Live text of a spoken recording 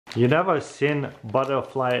You never seen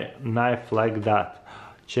butterfly knife like that.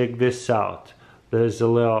 Check this out. There's a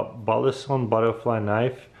little Ballison butterfly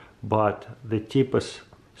knife, but the tip is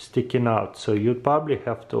sticking out, so you'd probably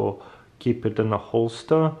have to keep it in a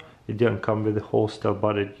holster. It didn't come with a holster,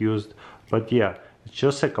 but yeah, it's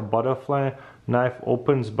just like a butterfly knife,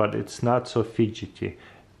 opens, but it's not so fidgety,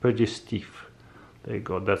 pretty stiff. There you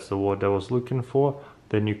go, that's the word I was looking for.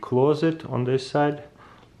 Then you close it on this side,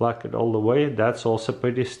 lock it all the way. That's also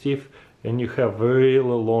pretty stiff, and you have a really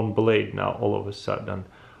long blade now all of a sudden.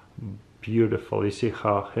 Beautiful. You see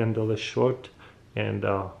how handle is short and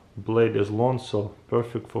blade is long, so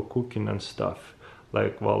perfect for cooking and stuff,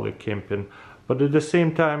 like while you're camping. But at the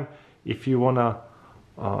same time, if you wanna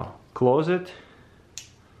close it,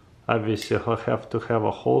 obviously you'll have to have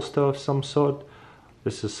a holster of some sort.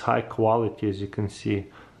 This is high quality, as you can see,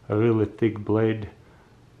 a really thick blade.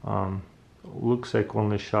 Looks like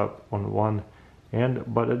only sharp on one end,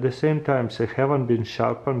 but at the same time they haven't been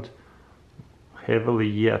sharpened heavily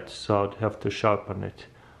yet, so I'd have to sharpen it.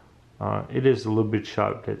 It is a little bit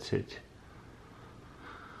sharp, that's it.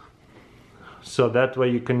 So that way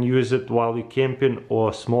you can use it while you're camping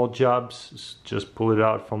or small jobs. Just pull it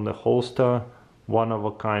out from the holster. One of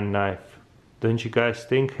a kind knife. Don't you guys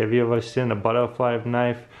think? Have you ever seen a butterfly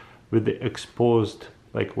knife with the exposed,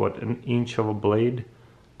 like what, an inch of a blade?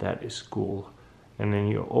 That is cool. And then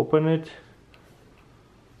you open it,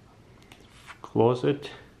 close it.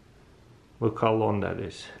 Look how long that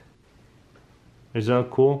is. Isn't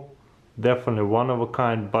that cool? Definitely one of a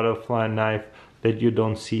kind butterfly knife that you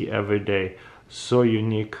don't see every day. So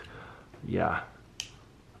unique. Yeah,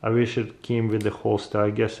 I wish it came with the holster. I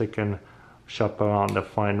guess I can shop around and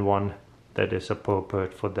find one that is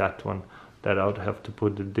appropriate for that one. That I would have to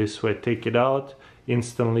put it this way, take it out,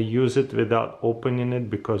 instantly use it without opening it,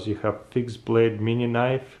 because you have fixed blade mini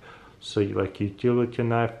knife, so you like utility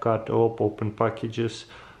knife, cut up, open packages,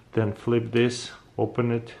 then flip this,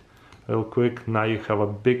 open it real quick. Now you have a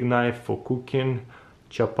big knife for cooking,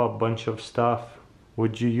 chop up bunch of stuff.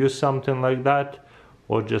 Would you use something like that,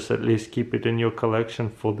 or just at least keep it in your collection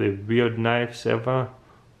for the weird knives ever?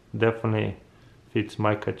 Definitely fits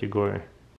my category.